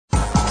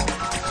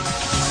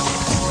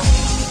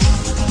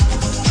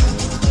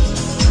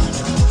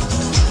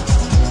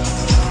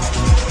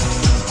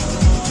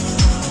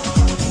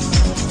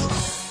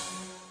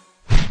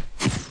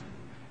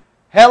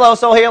Hello,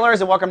 soul healers,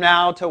 and welcome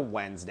now to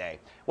Wednesday.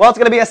 Well, it's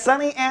going to be a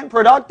sunny and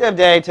productive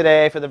day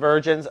today for the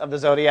virgins of the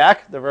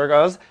Zodiac, the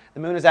Virgos. The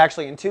moon is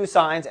actually in two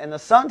signs, and the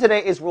sun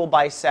today is ruled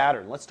by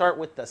Saturn. Let's start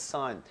with the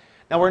sun.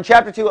 Now, we're in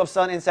chapter 2 of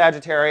Sun in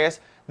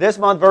Sagittarius. This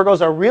month, Virgos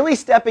are really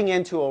stepping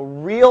into a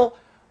real,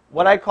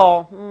 what I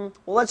call, well,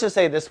 let's just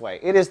say it this way.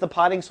 It is the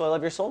potting soil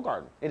of your soul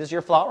garden. It is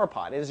your flower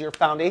pot. It is your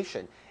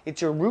foundation. It's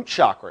your root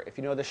chakra, if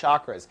you know the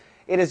chakras.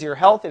 It is your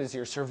health. It is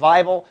your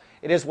survival.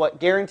 It is what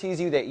guarantees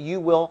you that you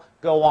will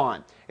go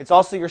on. It's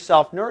also your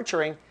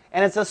self-nurturing,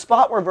 and it's a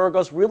spot where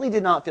Virgos really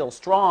did not feel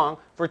strong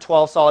for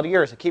 12 solid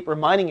years. I keep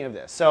reminding you of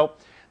this. So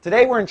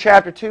today we're in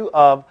chapter 2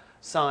 of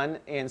Sun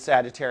in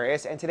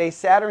Sagittarius, and today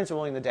Saturn's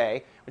ruling the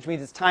day, which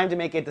means it's time to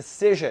make a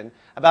decision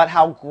about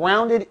how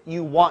grounded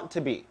you want to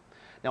be.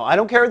 Now, I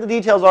don't care what the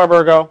details are,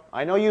 Virgo.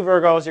 I know you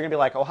Virgos, you're going to be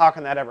like, oh, how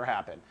can that ever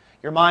happen?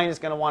 Your mind is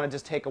going to want to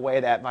just take away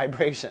that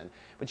vibration.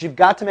 But you've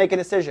got to make a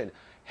decision.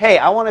 Hey,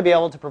 I want to be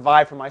able to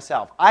provide for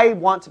myself. I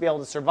want to be able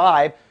to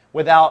survive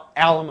without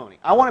alimony.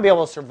 I want to be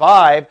able to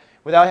survive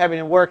without having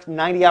to work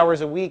 90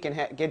 hours a week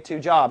and get 2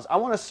 jobs. I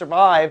want to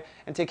survive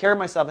and take care of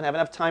myself and have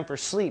enough time for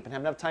sleep and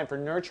have enough time for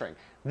nurturing.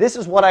 This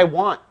is what I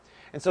want.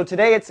 And so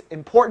today it's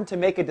important to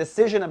make a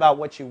decision about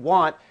what you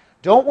want.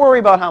 Don't worry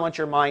about how much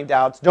your mind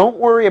doubts. Don't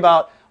worry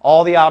about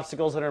all the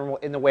obstacles that are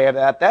in the way of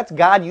that. That's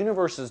God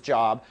Universe's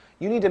job.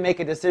 You need to make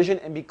a decision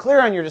and be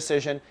clear on your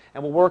decision,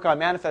 and we'll work on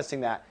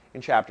manifesting that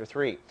in chapter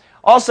 3.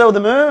 Also, the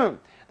moon.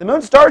 The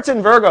moon starts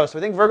in Virgo, so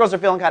I think Virgos are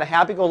feeling kind of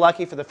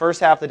happy-go-lucky for the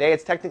first half of the day.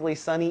 It's technically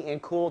sunny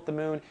and cool with the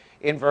moon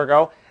in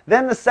Virgo.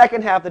 Then the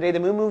second half of the day, the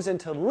moon moves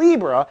into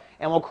Libra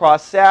and will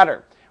cross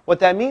Saturn. What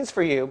that means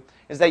for you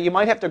is that you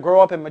might have to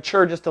grow up and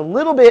mature just a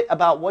little bit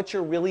about what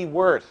you're really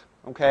worth.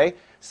 Okay?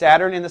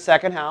 Saturn in the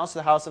second house,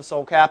 the house of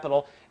soul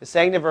capital, is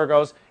saying to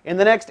Virgos, in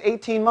the next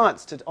 18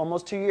 months to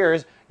almost 2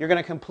 years, you're going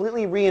to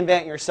completely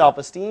reinvent your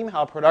self-esteem,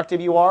 how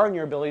productive you are, and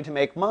your ability to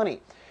make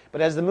money.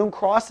 But as the moon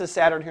crosses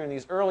Saturn here in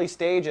these early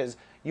stages,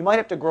 you might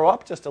have to grow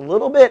up just a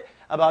little bit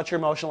about your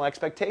emotional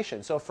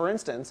expectations. So for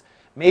instance,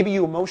 maybe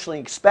you emotionally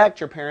expect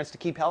your parents to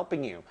keep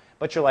helping you,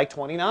 but you're like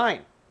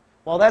 29.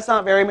 Well, that's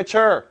not very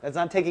mature. That's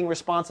not taking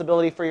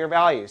responsibility for your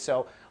values.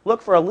 So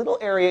look for a little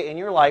area in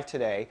your life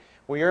today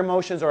where your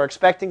emotions are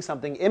expecting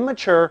something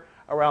immature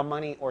around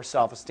money or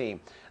self-esteem.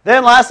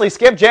 Then lastly,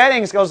 Skip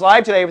Jennings goes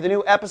live today with a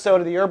new episode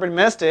of The Urban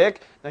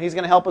Mystic. Now he's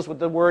going to help us with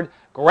the word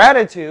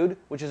gratitude,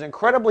 which is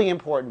incredibly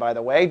important, by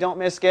the way. Don't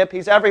miss Skip.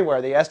 He's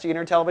everywhere. The SG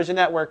Inter Television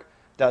Network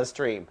does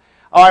stream.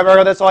 All right,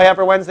 Virgo, that's all I have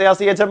for Wednesday. I'll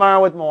see you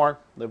tomorrow with more.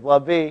 Live,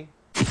 love, be.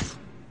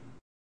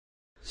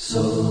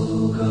 So